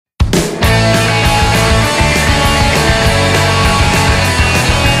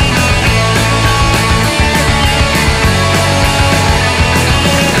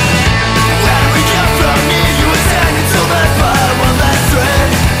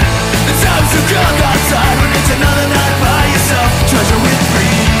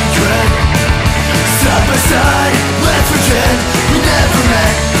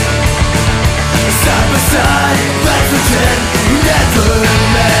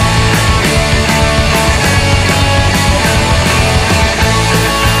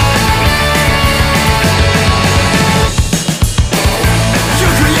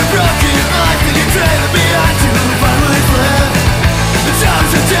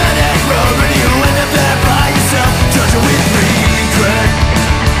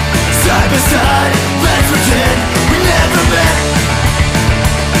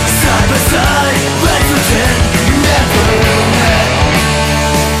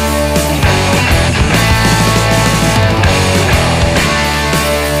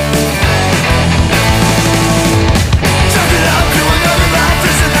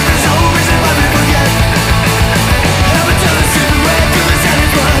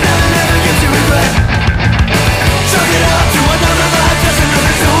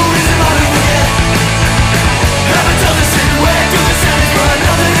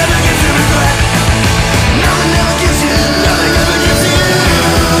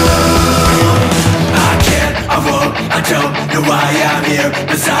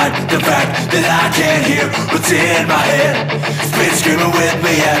The fact that I can't hear what's in my head, it's been screaming with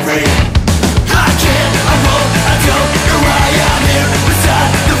me every I can't, I won't, I don't